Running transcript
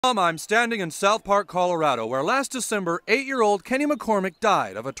I'm standing in South Park, Colorado, where last December, 8-year-old Kenny McCormick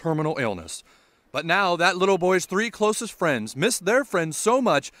died of a terminal illness. But now that little boy's 3 closest friends miss their friend so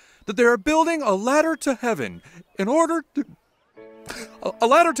much that they are building a ladder to heaven in order to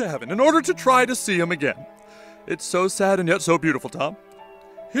try to see him again. It's so sad and yet so beautiful, Tom.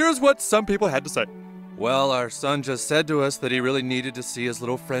 Here's what some people had to say. Well, our son just said to us that he really needed to see his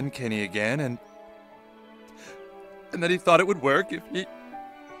little friend Kenny again, and that he thought it would work if he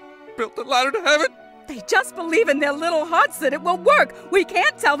built the ladder to heaven. They just believe in their little hearts that it will work. We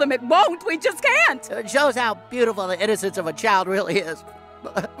can't tell them it won't. We just can't. It shows how beautiful the innocence of a child really is.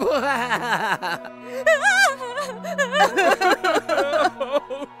 A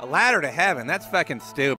ladder to heaven? That's fucking stupid.